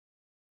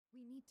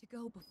need to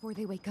go before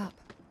they wake up.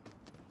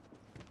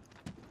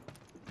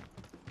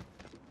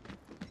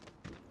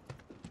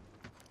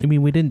 I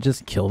mean, we didn't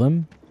just kill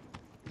them.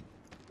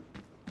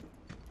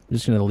 We're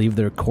just gonna leave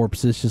their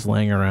corpses just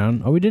laying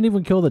around. Oh, we didn't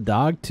even kill the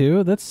dog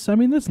too? That's, I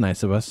mean, that's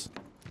nice of us.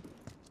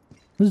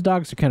 Those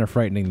dogs are kind of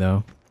frightening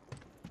though.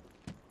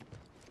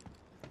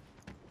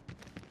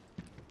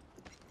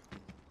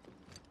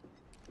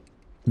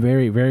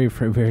 Very, very,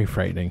 very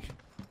frightening.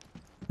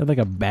 They have like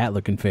a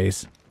bat-looking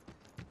face.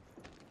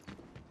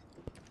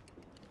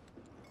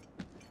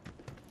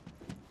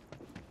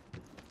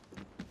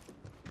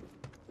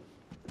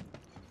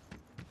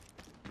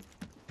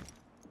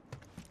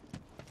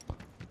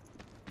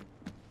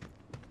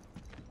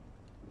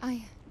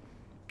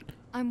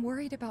 I'm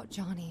worried about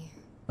Johnny.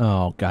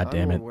 Oh, god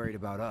damn it. I'm worried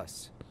about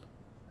us.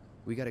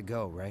 We gotta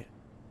go, right?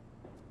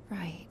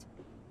 Right.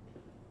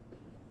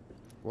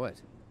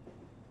 What?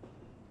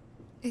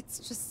 It's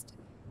just...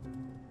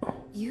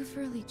 You've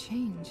really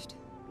changed.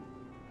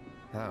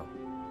 How?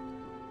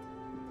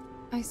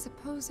 I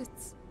suppose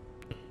it's...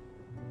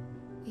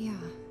 Yeah.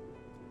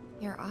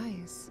 Your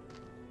eyes.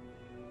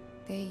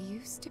 They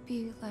used to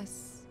be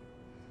less...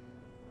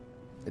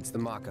 It's the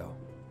Mako.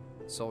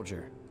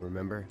 Soldier,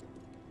 remember?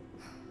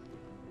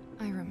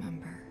 I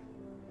remember.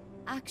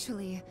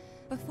 Actually,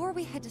 before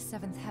we head to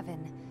 7th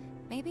Heaven,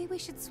 maybe we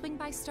should swing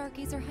by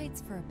Stargazer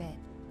Heights for a bit.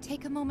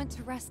 Take a moment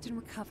to rest and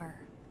recover.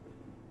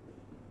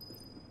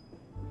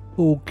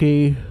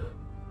 Okay.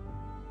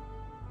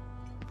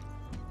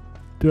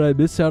 Did I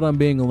miss out on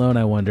being alone,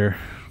 I wonder?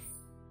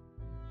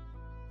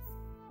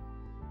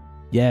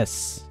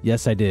 Yes.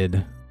 Yes, I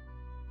did.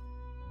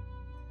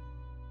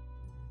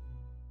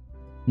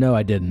 No,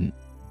 I didn't.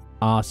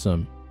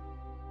 Awesome.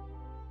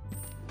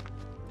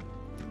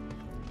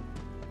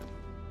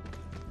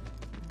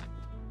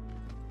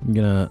 I'm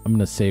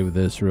gonna save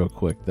this real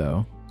quick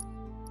though.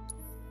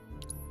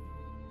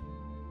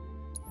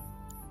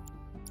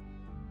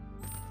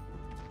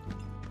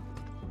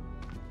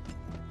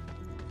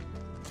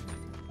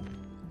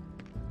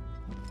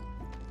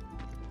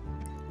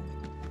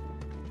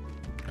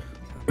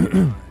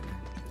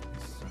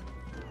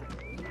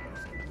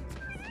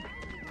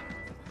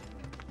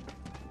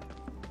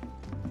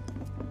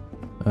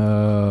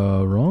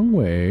 Wrong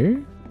way.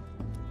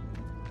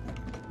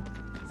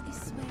 I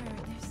swear,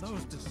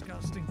 Those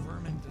disgusting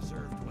vermin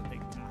deserved what they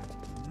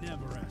got.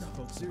 Never asked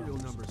folks. Serial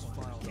numbers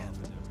filed on.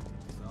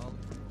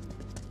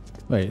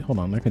 Wait, hold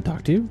on. I can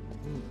talk to you?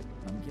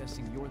 I'm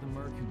guessing you're the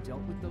merc who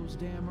dealt with those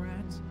damn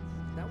rats?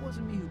 That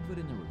wasn't me who put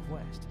in the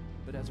request,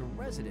 but as a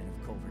resident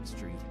of Culvert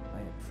Street, I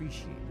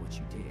appreciate what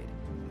you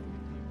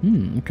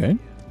did. Okay.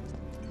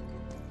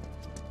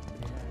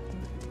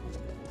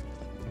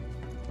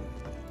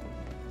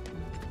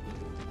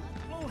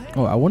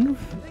 Oh, I wonder if...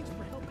 Thanks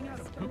for helping out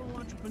a fellow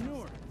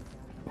entrepreneur.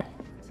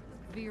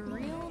 Be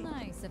real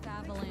nice if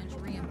Avalanche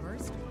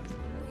reimbursed.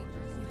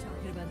 You're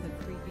talking about the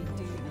creepy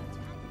dude.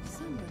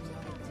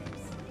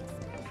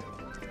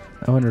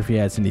 I wonder if he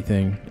has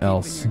anything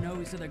else. Keeping your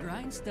nose to the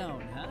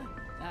grindstone, huh?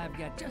 I've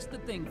got just the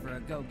thing for a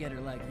go-getter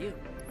like you.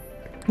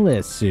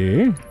 Let's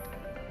see.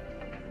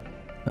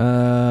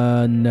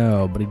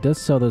 No, but he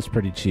does sell those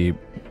pretty cheap.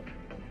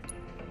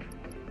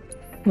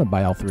 I'm gonna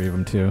buy all 3 of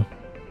them too.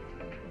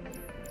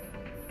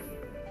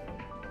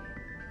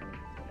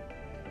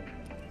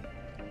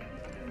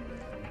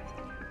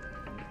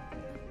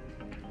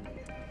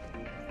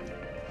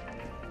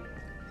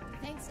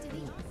 Thanks to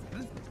these.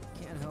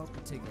 Can't help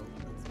but take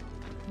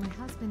a... My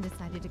husband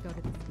decided to go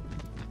to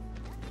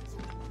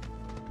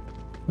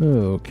the...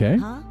 Okay.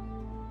 Huh?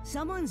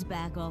 Someone's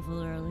back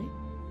awful early.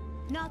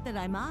 Not that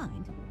I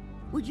mind.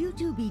 Would you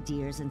two be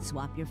dears and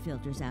swap your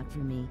filters out for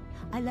me?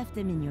 I left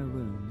them in your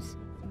rooms.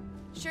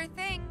 Sure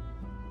thing.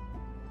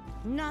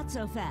 Not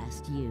so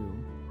fast, you.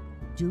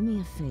 Do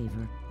me a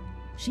favor.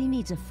 She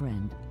needs a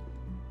friend.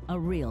 A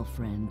real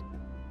friend.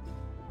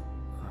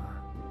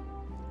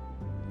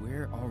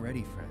 We're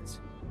already friends.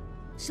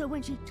 So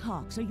when she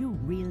talks, are you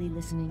really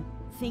listening?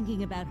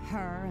 Thinking about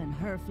her and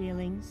her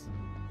feelings?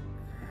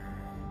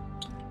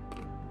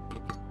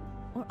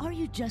 Or are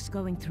you just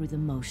going through the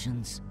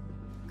motions?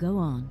 Go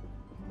on.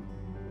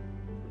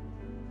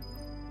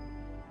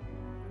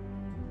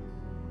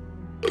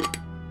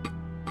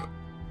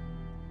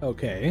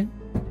 Okay.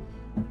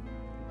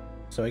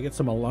 So I get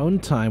some alone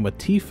time with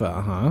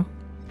Tifa, huh?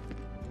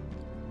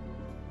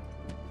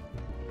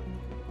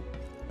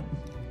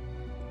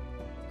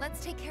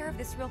 Let's take care of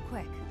this real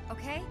quick,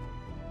 okay?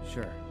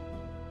 Sure.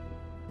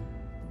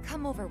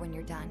 Come over when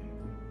you're done.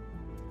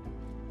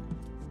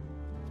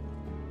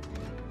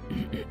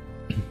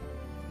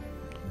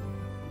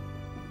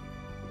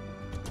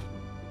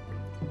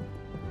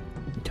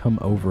 Come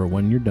over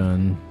when you're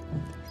done.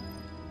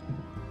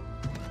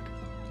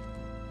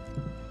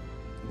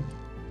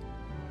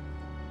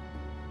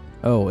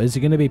 Oh, is it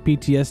gonna be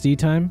PTSD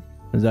time?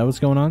 Is that what's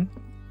going on?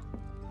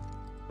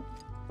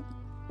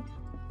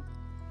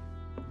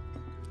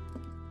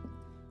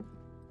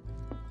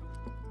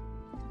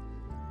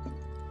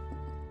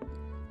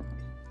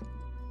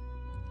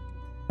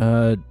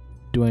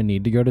 Do I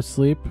need to go to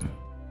sleep?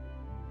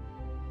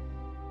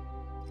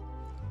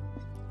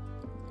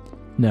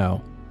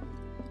 No.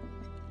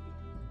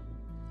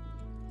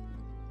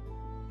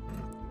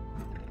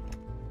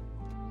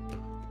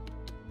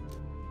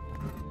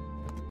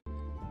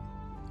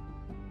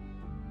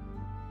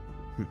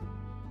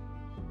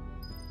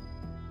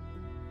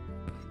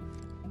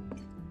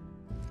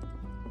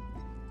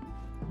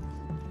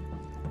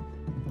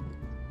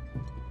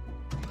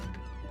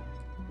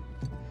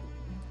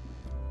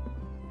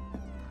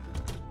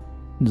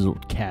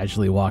 Just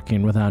casually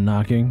walking without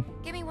knocking.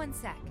 Give me 1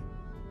 sec.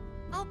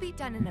 I'll be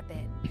done in a bit.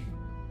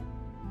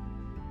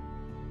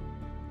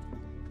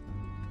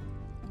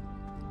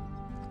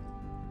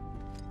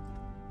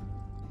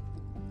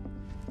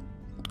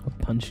 A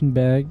punching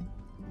bag?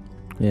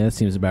 Yeah, that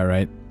seems about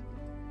right.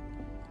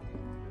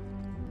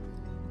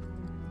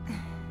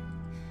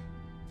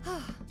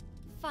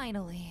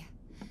 Finally.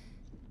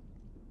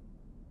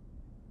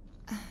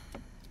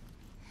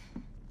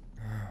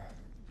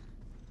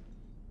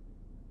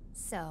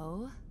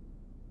 So,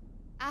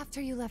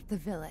 after you left the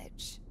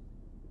village,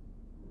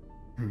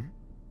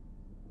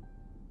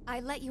 I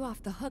let you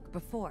off the hook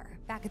before,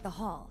 back at the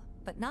hall,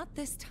 but not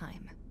this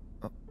time.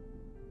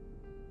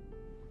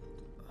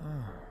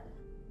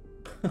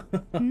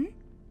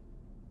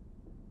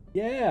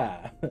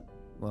 Yeah.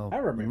 Well,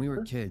 I when we were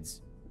remember.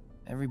 kids,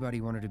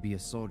 everybody wanted to be a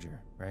soldier,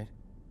 right?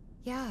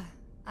 Yeah,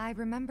 I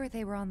remember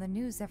they were on the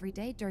news every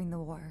day during the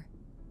war.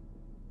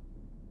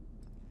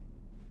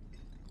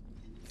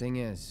 Thing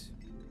is,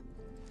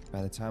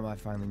 by the time I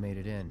finally made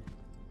it in,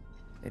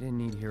 they didn't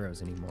need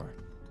heroes anymore.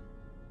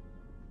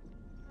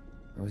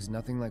 It was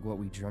nothing like what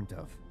we dreamt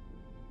of.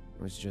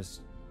 It was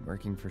just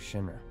working for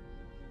Shinra.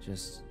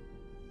 Just...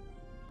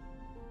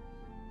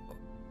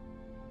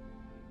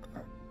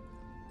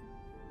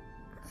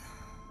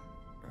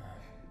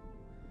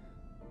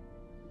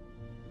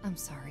 I'm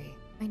sorry.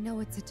 I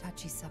know it's a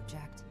touchy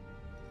subject.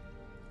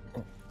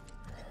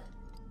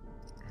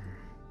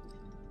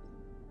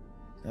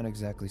 Not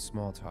exactly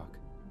small talk.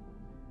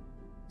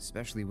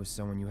 Especially with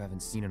someone you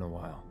haven't seen in a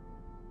while.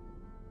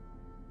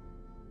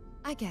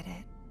 I get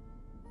it.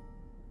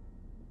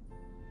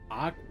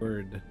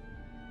 Awkward.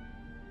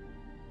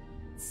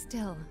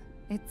 Still,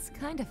 it's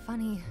kind of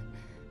funny.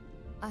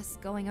 Us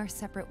going our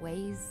separate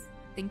ways,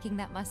 thinking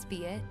that must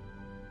be it.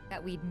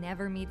 That we'd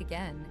never meet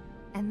again.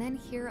 And then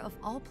here, of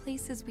all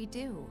places, we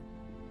do.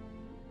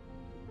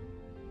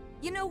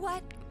 You know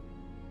what?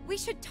 We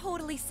should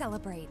totally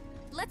celebrate.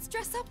 Let's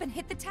dress up and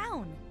hit the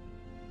town.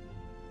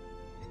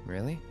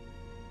 Really?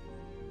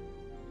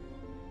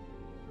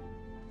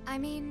 I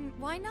mean,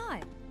 why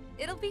not?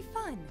 It'll be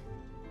fun.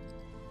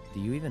 Do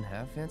you even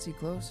have fancy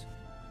clothes?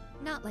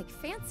 Not like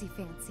fancy,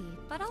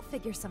 but I'll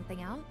figure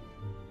something out.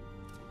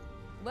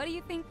 What do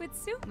you think would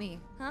suit me,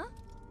 huh?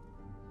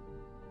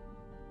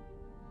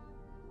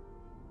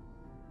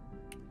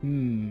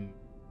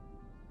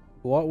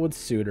 What would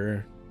suit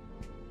her?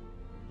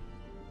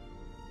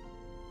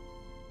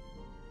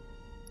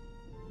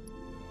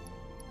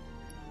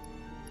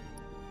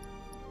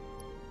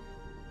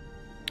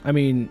 I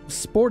mean,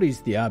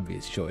 sporty's the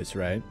obvious choice,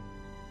 right?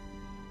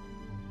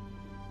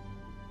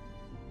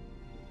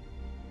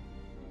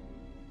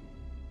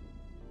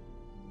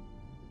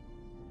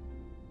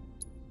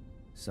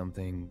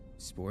 Something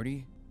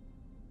sporty?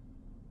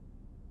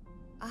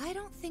 I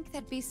don't think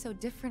that'd be so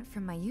different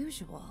from my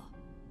usual.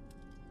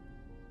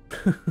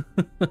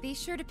 Be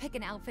sure to pick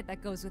an outfit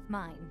that goes with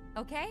mine,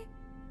 okay?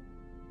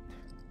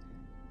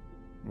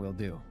 Will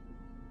do.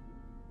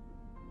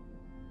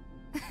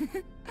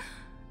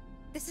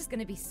 This is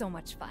gonna be so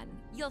much fun.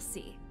 You'll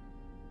see.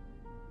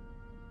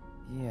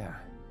 Yeah.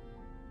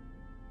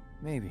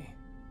 Maybe.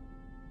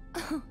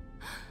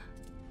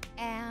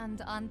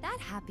 And on that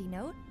happy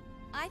note,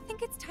 I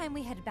think it's time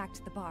we headed back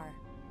to the bar.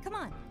 Come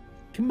on.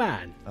 Come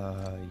on.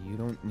 You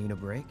don't need a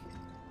break?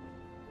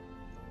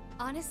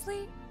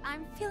 Honestly,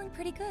 I'm feeling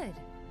pretty good.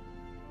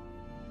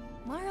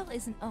 Marl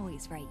isn't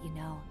always right, you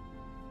know.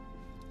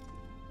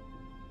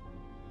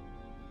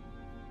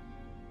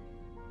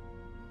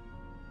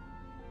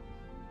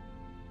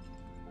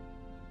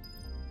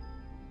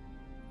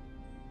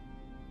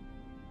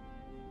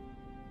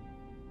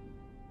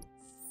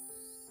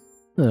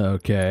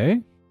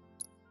 Okay.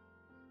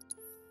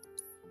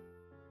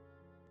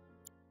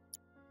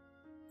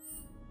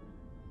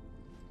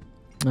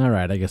 All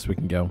right, I guess we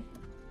can go.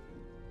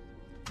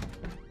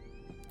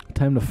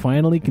 Time to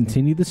finally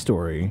continue the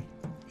story.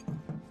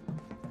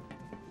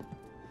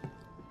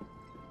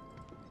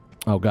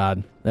 Oh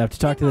God, I have to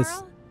talk to Hey, this.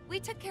 Marl, we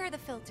took care of the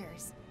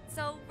filters,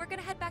 so we're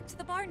gonna head back to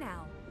the bar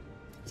now.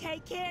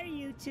 Take care,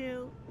 you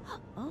two.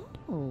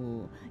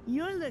 Oh,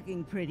 you're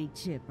looking pretty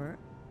chipper.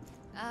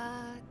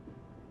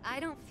 I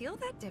don't feel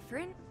that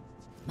different.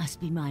 Must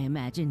be my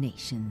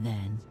imagination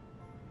then.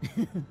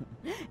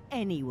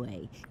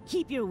 Anyway,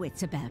 keep your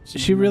wits about you.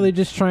 Is she really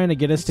just trying to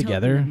get us A token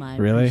together? of my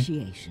Really?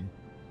 appreciation.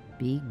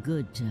 Be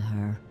good to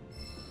her.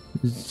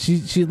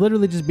 She's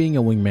literally just being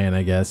a wingman,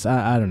 I guess.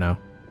 I don't know.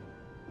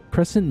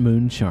 Crescent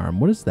Moon Charm.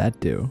 What does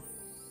that do?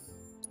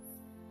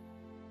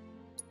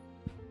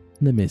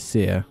 Let me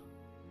see.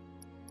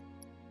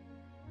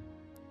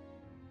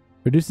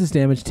 Reduces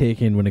damage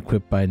taken when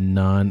equipped by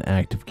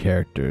non-active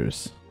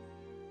characters.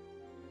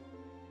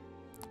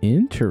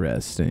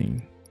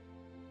 Interesting.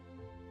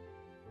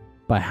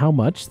 By how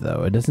much,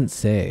 though? It doesn't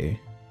say.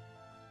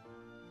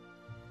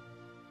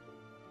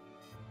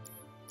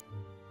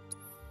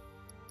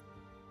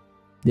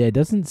 Yeah, it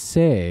doesn't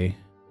say.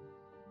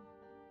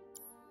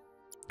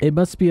 It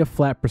must be a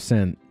flat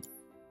percent.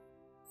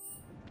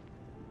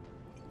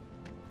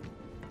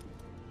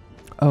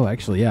 Oh,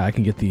 actually, yeah, I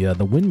can get the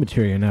wind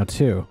materia now,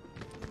 too.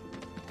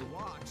 The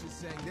Watch is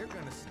saying they're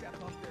gonna step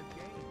up their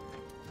game.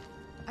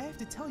 I have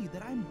to tell you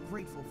that I'm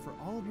grateful for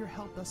all of your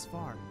help thus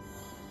far.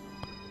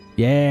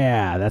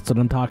 Yeah, that's what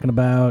I'm talking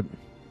about.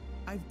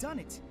 I've done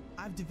it.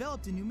 I've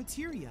developed a new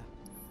materia.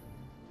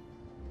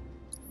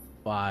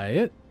 Buy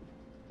it.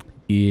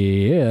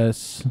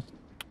 Yes.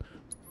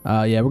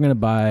 Yeah, we're gonna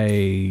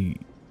buy...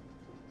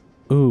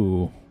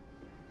 Ooh.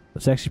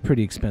 That's actually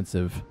pretty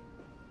expensive.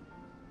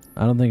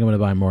 I don't think I'm gonna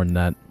buy more than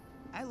that.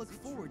 I look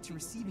forward to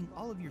receiving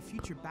all of your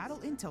future battle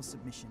intel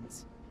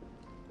submissions.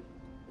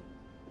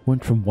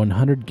 Went from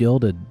 100 gil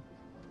to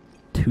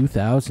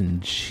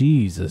 2,000.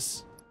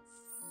 Jesus.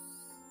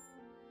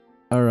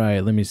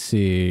 Alright, let me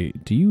see.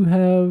 Do you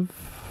have...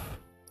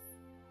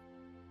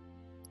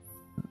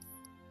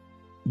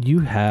 You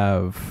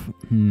have...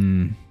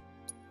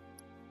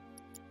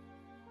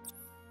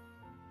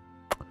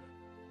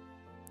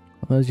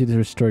 Allows you to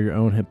restore your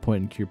own hit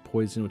point and cure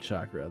poison with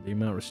chakra. The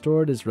amount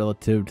restored is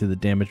relative to the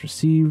damage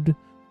received,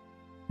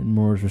 and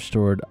more is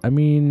restored. I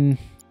mean,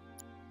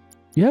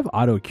 you have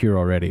auto cure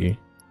already.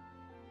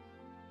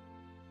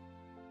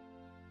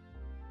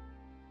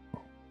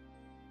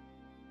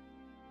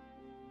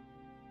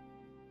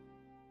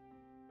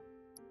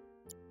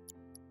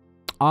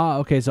 Ah,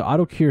 okay, so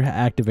auto cure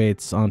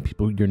activates on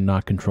people you're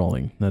not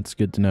controlling. That's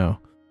good to know.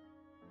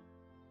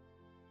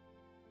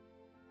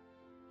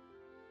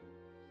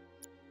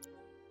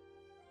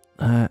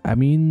 I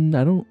mean,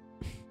 I don't...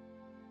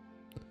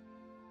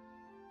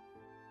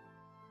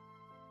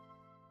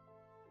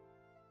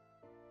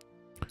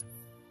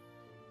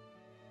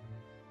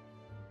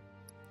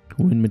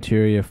 Wind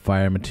materia,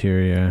 fire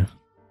materia.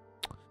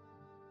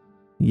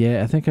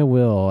 Yeah, I think I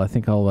will. I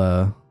think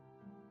I'll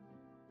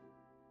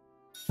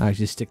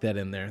actually stick that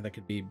in there. That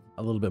could be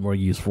a little bit more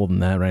useful than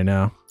that right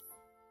now.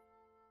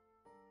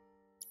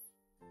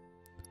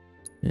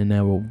 And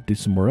now we'll do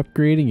some more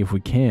upgrading if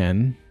we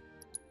can.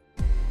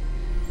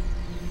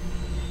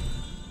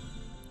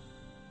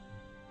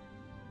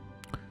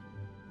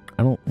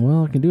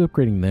 Well, I can do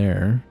upgrading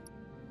there.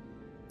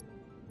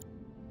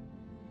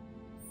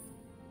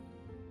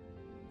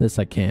 This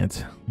I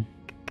can't.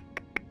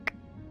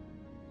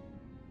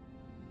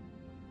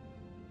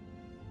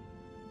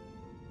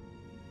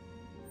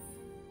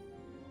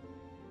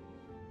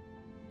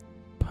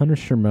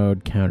 Punisher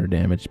mode counter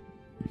damage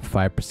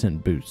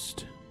 5%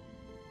 boost.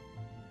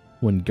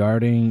 When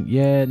guarding,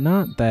 yeah,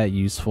 not that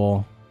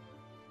useful.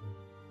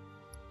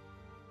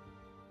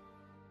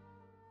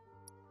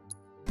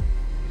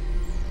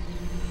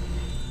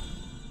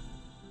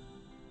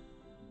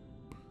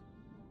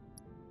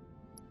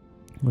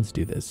 Let's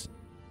do this.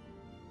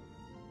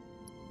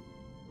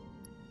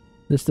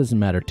 This doesn't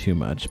matter too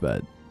much,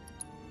 but...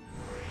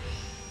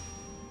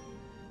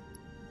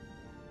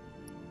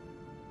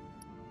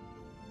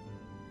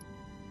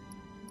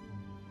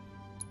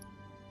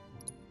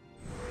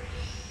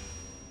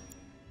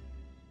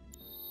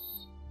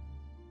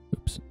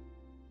 Oops.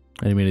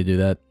 I didn't mean to do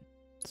that.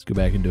 Let's go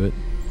back and do it.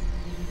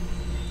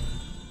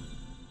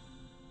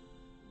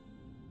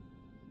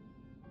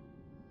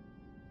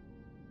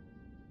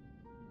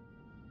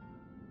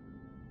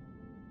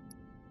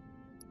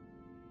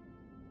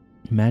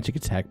 Magic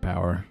attack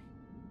power.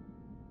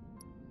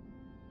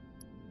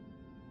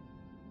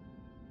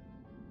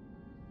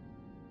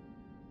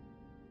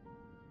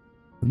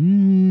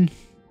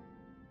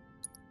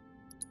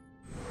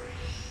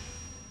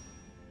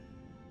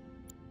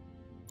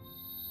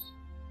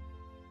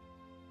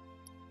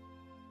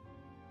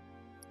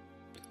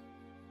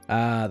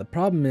 The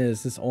problem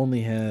is this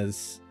only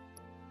has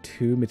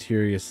 2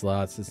 materia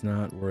slots. It's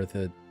not worth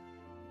it.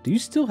 Do you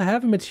still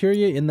have a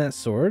materia in that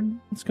sword?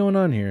 What's going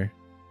on here?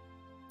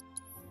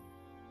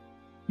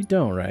 You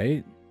don't,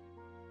 right?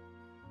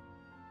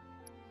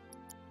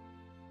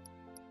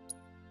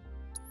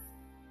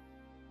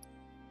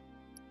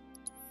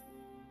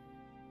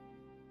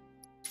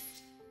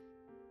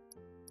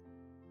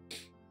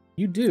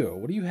 You do.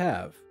 What do you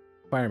have?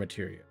 Fire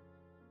materia.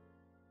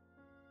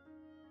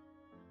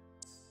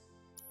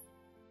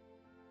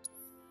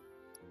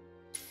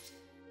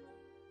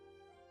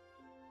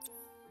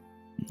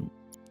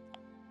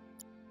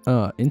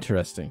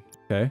 Interesting.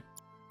 Okay.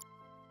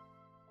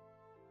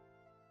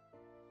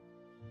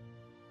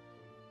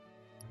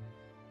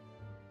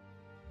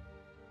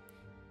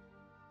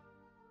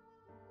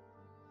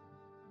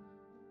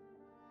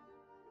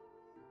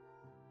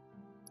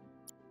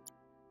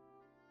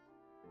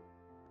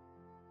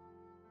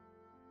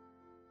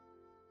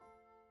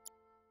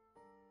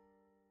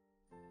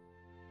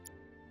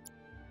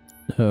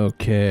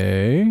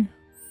 Okay.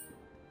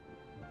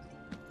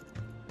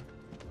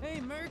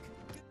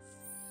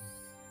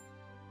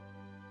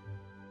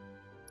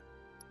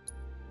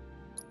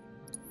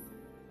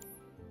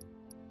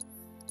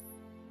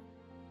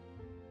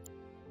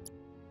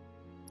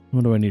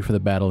 What do I need for the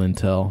battle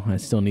intel? I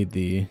still need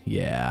the...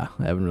 Yeah,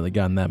 I haven't really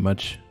gotten that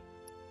much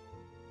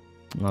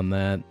on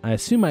that. I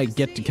assume I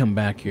get to come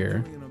back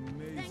here.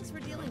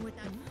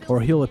 Or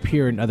he'll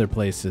appear in other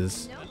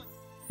places.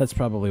 That's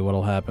probably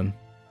what'll happen.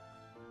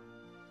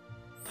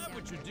 Love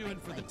what you're doing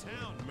for the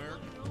town, Merc.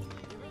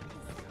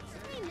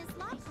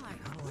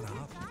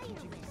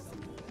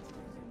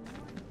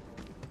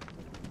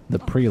 The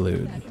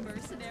prelude. That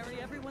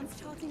mercenary everyone's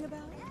talking about?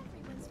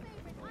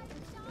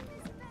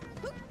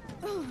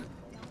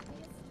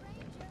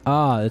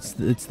 Ah, it's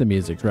the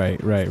music. Right.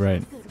 Good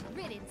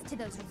riddance to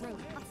those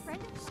roads. A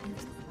friend of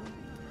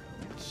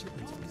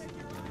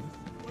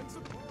What's the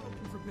bar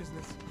open for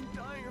business? I'm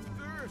dying of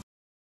thirst.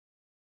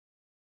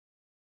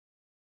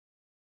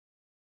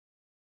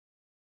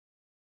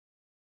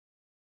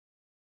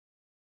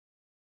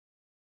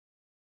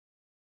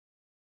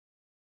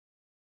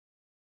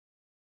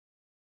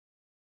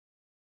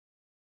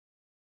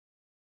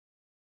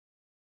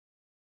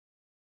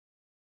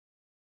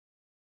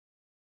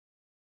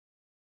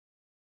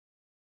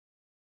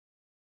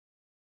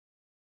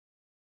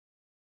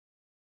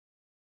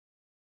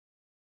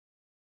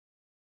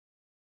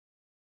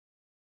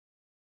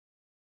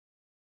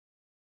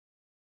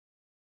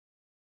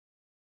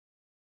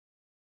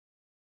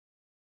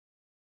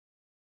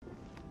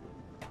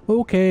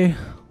 Okay.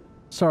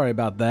 Sorry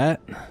about that.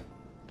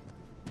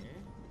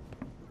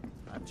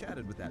 I've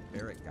chatted with that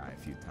Barrett guy a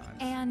few times.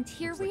 And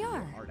here Looks we like a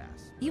real are. hard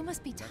ass. You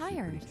must be It's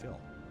actually pretty tired. chill.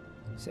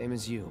 Same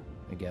as you,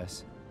 I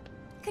guess.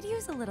 Could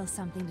use a little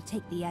something to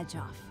take the edge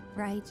off,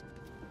 right?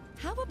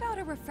 How about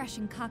a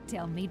refreshing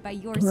cocktail made by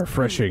yours truly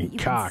Refreshing that you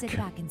cock. can sit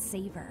back and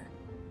savor?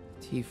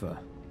 Tifa.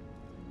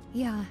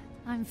 Yeah,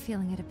 I'm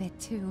feeling it a bit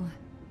too.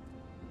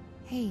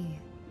 Hey,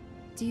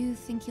 do you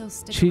think you'll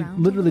stick She around?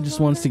 a literally little just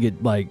wants to longer?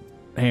 get, like,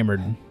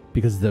 hammered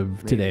because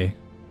of today.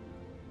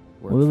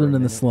 Work for a Living in the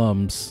minute,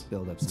 slums.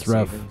 build up It's some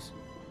rough. savings.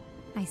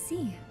 I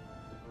see.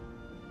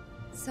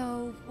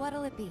 So,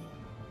 what'll it be?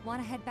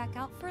 Want to head back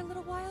out for a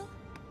little while?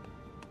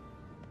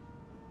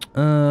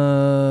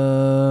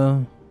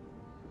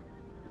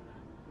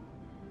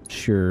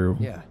 Sure.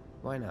 Yeah,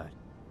 why not?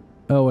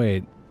 Oh,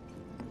 wait.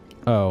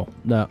 Oh,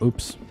 no,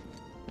 oops.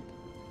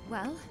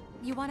 Well,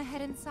 you want to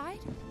head inside?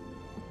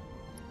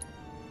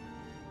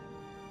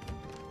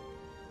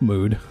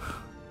 Mood.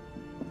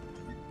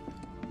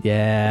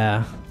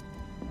 Yeah.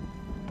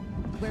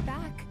 We're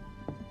back.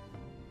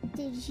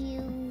 Did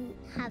you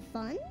have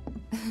fun?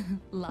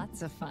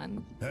 Lots of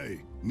fun.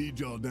 Hey, need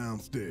y'all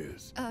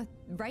downstairs.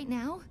 Right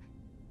now?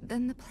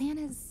 Then the plan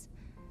is...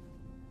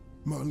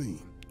 Marlene,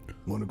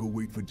 wanna go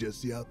wait for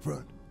Jesse out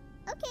front?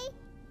 Okay.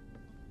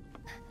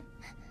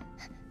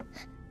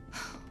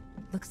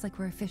 Looks like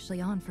we're officially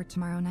on for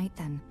tomorrow night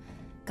then.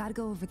 Gotta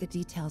go over the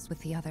details with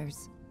the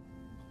others.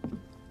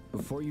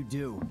 Before you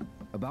do,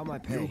 about my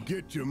pay. You'll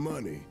get your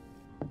money.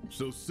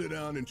 So sit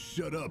down and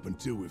shut up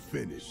until we're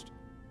finished.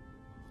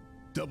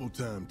 Double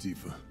time,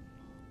 Tifa.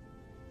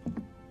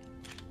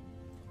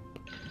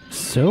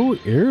 So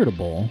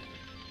irritable.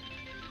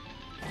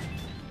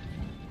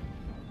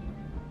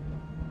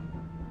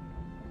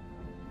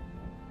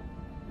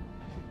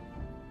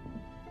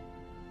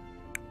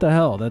 What the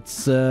hell?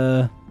 That's,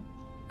 I'm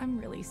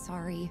really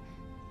sorry,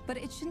 but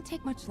it shouldn't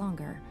take much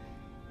longer.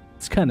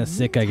 it's kind of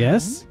sick, I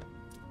guess.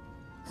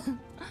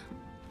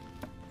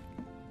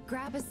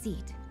 Grab a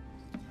seat.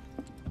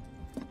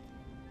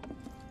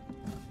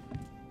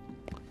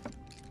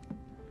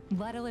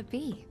 What'll it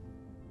be?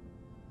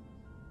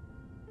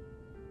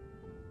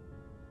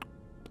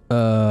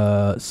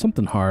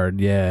 Something hard,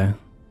 yeah.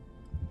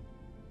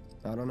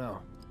 I don't know.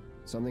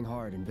 Something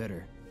hard and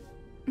bitter.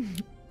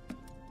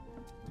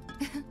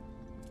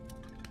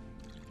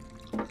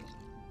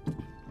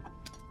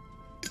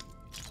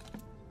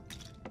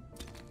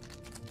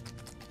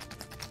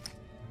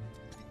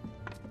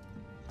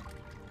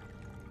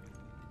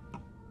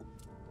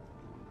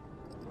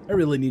 I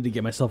really need to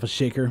get myself a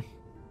shaker.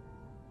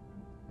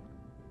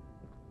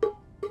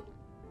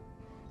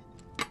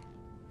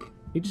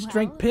 You just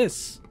drank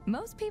piss.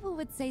 Most people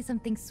would say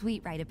something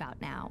sweet right about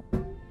now.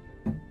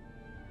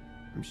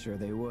 I'm sure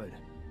they would.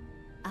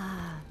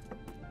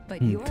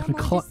 But you're a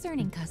more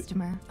discerning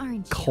customer,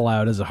 aren't you?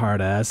 Cloud is a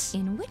hard ass.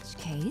 In which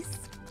case...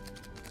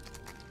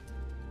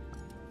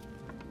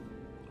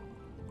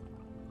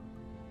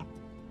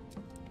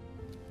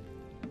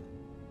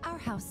 Our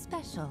house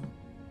special.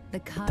 The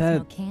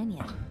Cosmo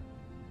Canyon.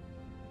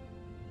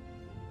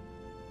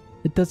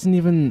 It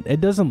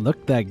doesn't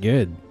look that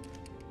good.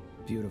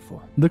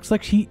 Beautiful. Looks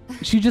like she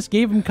just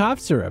gave him cough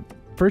syrup.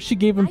 First she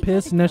gave him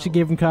piss, and now she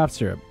gave him cough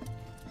syrup.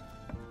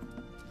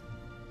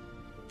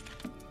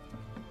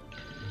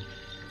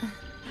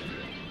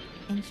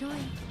 Enjoy.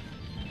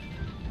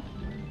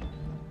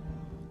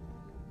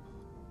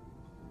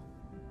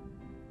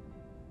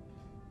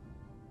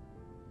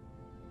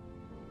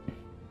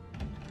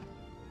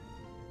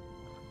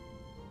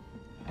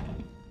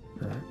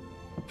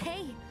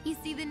 Hey, you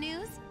see the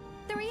news?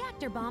 The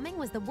reactor bombing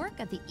was the work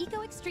of the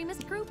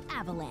eco-extremist group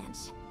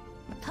Avalanche.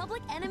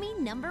 Public enemy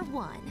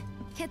 #1.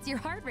 Gets your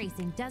heart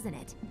racing, doesn't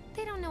it?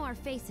 They don't know our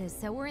faces,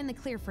 so we're in the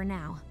clear for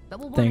now. But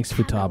we'll Thanks,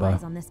 want to Futaba.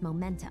 capitalize on this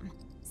momentum.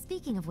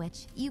 Speaking of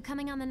which, you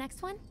coming on the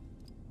next one?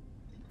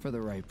 For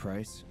the right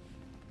price.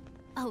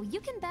 Oh, you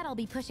can bet I'll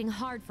be pushing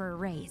hard for a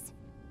raise.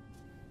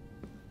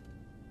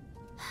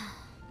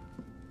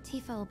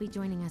 Tifa will be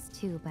joining us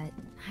too, but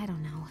I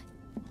don't know.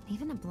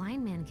 Even a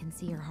blind man can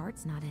see her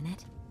heart's not in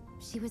it.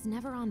 She was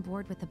never on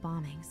board with the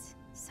bombings,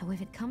 so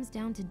if it comes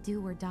down to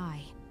do or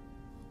die,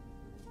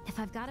 if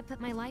I've got to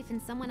put my life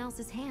in someone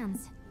else's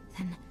hands,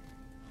 then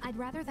I'd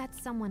rather that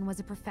someone was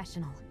a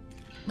professional,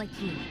 like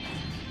you.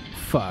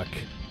 Fuck.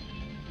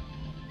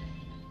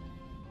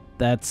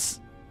 That's...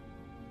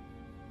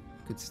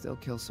 Could still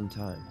kill some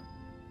time.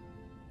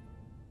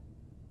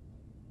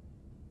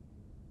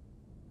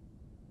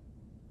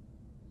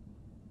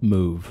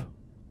 Move.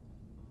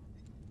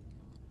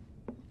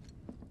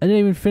 I didn't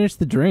even finish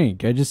the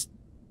drink. I just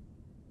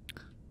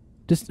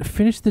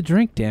finish the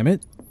drink, damn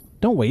it.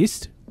 Don't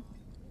waste.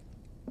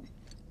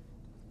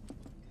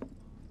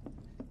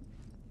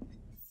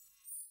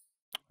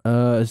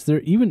 Is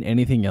there even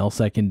anything else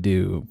I can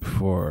do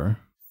before?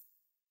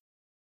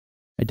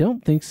 I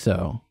don't think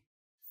so.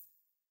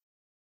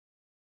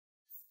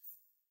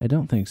 I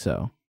don't think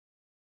so.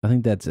 I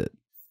think that's it.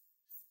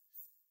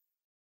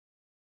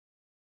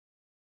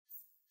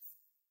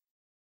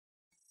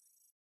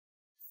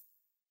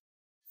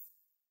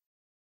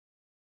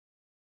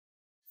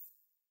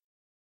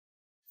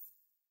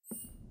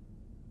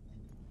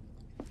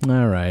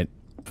 All right,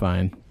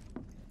 fine.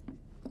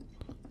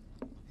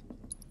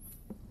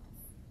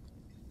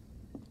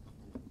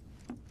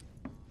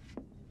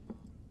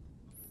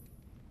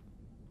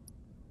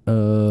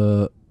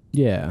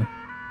 Yeah.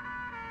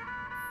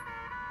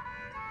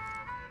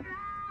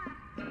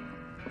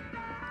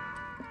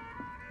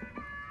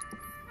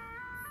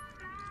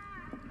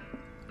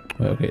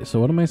 Okay, so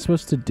what am I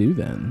supposed to do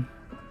then?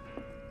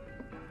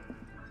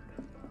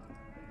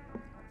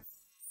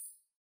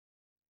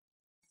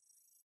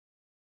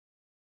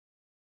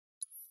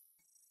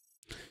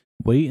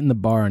 Wait in the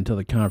bar until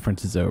the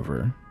conference is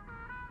over.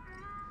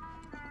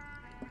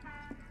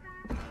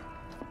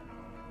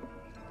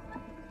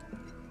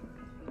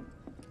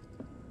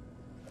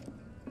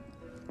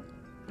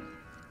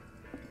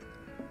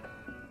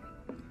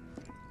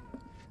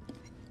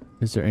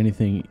 Is there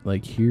anything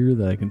like here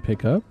that I can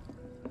pick up?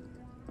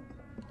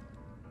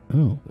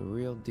 Oh. The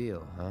real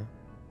deal, huh?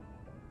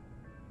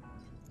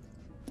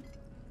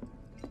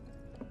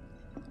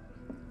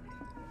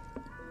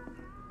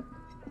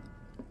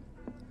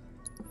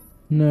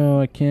 No,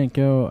 I can't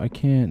go. I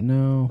can't,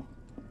 no.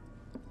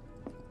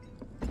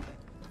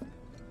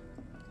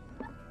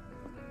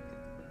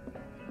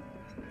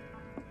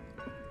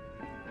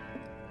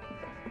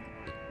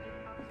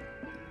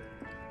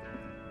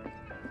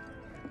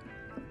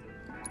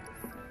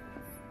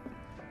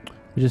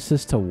 It just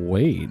says to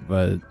wait,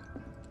 but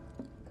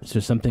is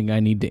there something I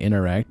need to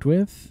interact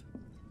with?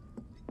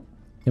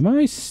 Am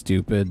I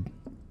stupid?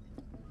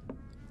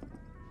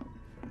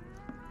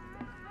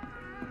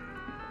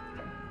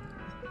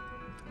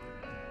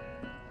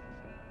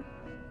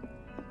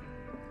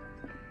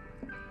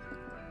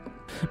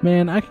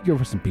 Man, I could go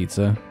for some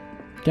pizza.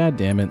 God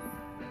damn it.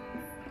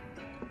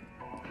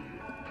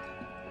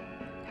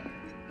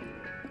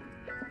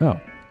 Oh.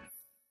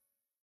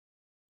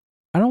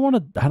 I don't want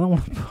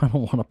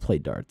to play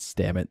darts,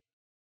 damn it.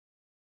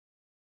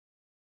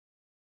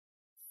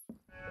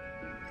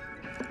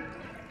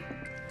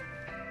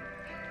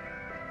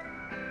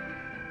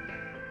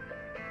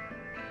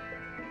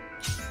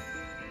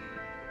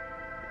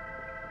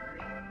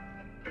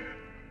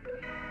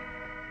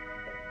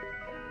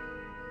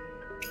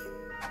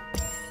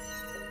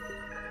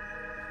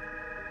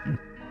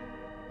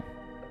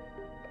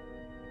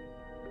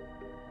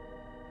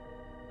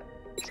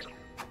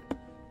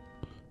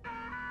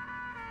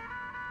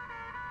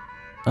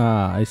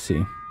 Ah, I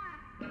see.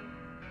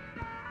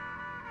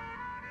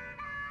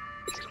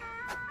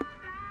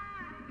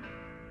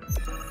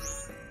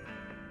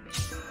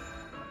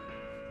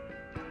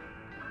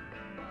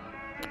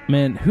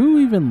 Man, who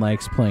even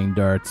likes playing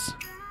darts?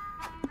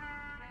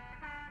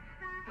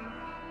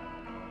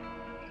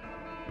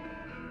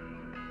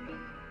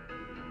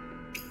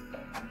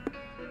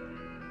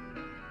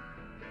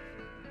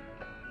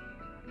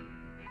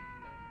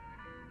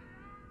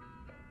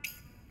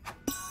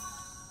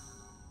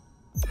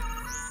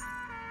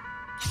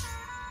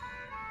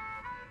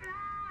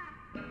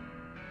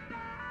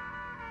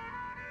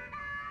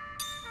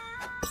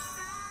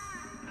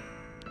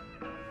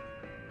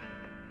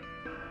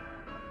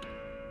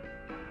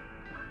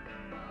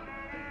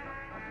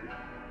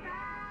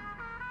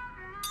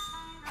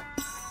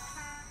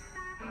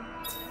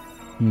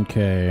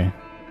 Okay.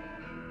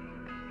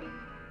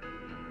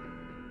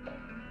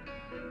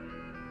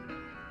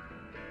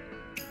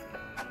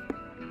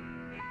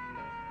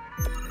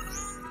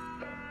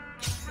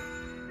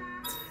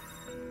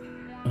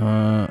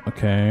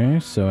 Okay,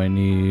 so I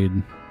need...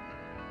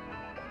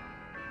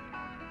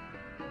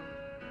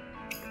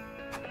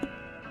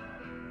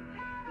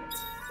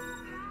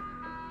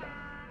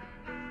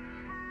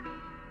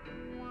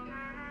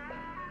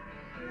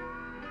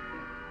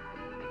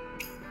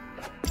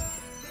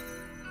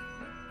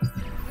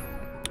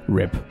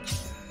 Rip.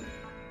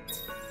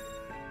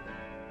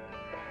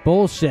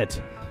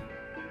 Bullshit.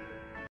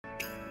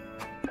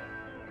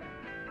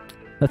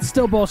 That's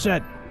still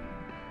bullshit.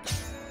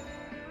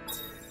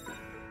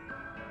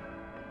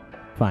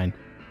 Fine.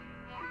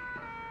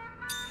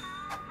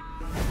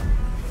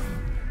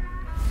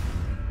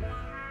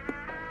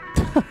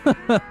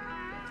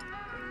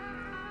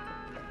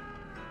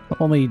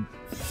 Only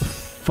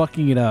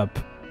fucking it up.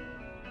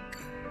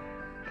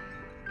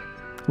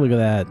 Look at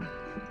that.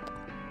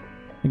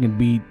 I can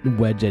beat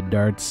Wedge at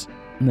darts.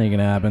 Ain't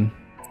gonna happen.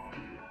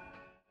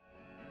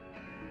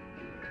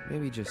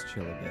 Maybe just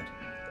chill a bit.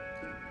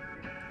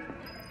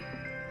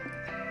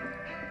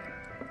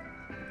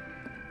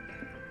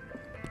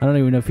 I don't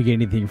even know if you get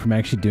anything from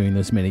actually doing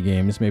those mini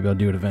games. Maybe I'll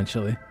do it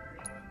eventually.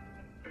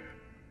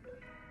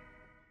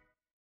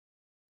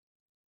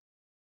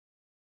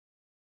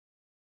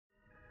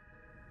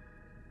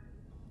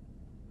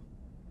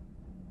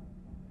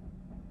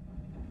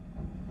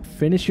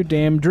 Finish your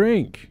damn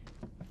drink.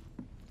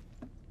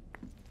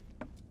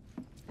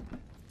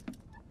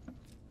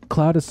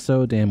 Cloud is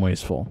so damn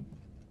wasteful.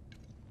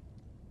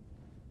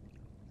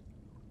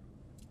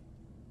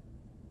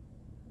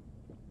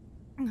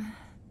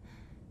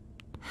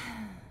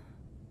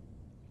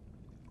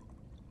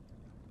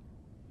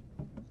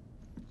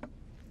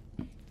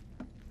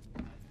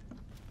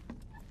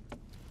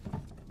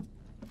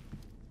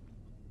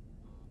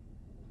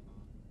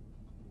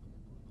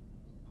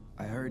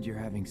 I heard you're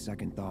having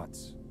second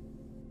thoughts.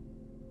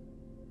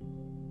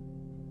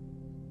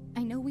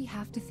 I know we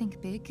have to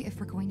think big if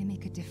we're going to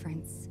make a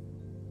difference.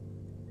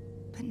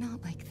 But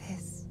not like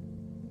this.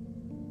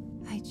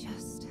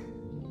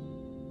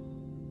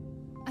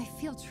 I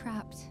feel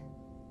trapped.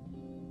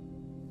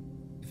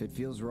 If it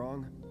feels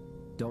wrong,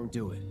 don't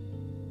do it.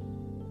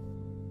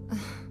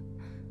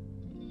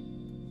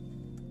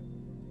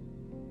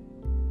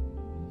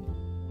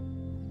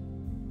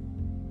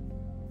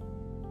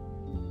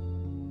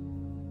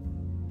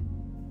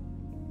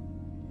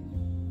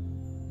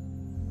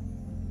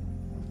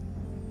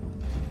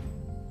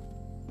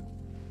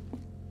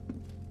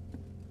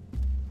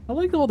 I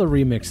like all the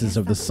remixes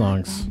of the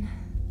songs.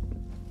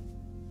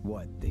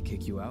 What, they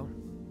kick you out?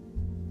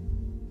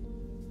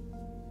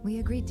 We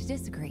agreed to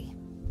disagree.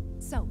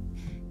 So,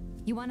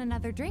 you want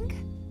another drink?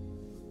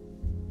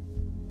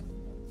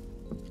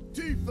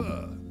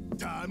 Tifa!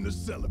 Time to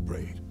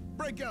celebrate.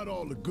 Break out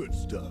all the good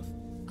stuff.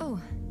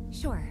 Oh,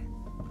 sure.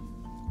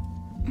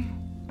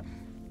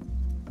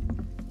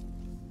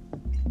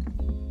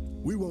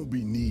 We won't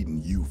be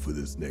needing you for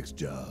this next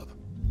job.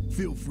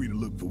 Feel free to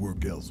look for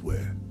work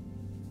elsewhere.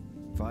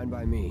 Fine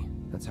by me.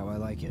 That's how I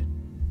like it.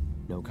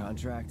 No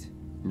contract,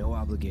 no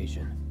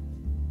obligation.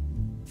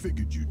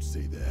 Figured you'd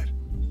say that.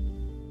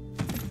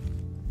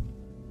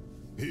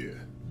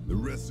 Here, the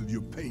rest of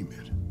your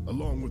payment,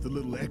 along with a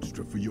little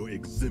extra for your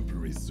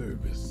exemplary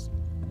service.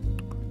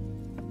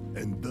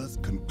 And thus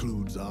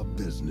concludes our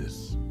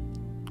business.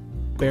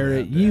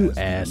 Barrett, you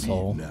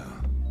asshole.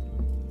 Now,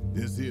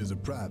 this here's a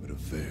private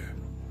affair.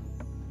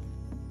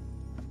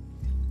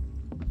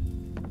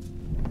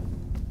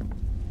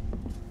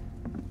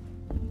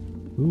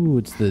 Ooh,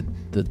 it's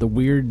the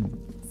weird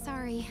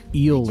Sorry,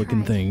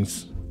 eel-looking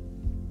things.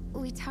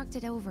 We talked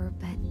it over,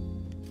 but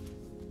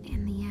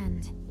in the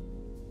end,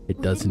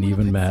 It doesn't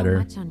even matter.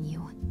 so much on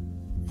you.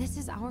 This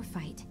is our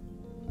fight.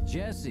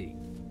 Jesse,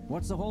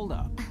 what's the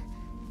holdup?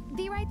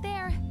 Be right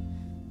there.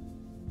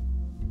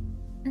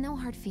 No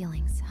hard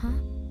feelings, huh?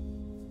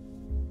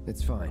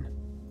 It's fine.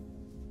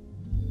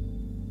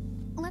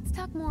 Let's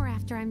talk more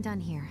after I'm done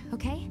here,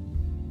 okay?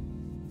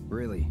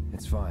 Really,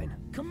 it's fine.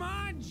 Come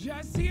on,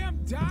 Jesse,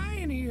 I'm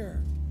dying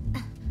here.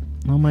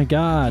 Oh my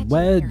god,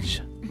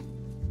 Wedge.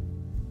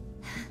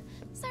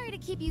 Sorry to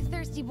keep you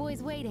thirsty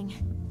boys waiting.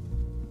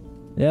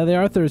 Yeah, they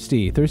are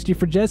thirsty. Thirsty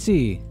for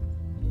Jesse.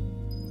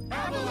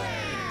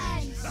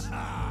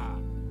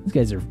 These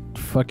guys are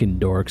fucking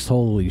dorks.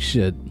 Holy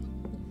shit.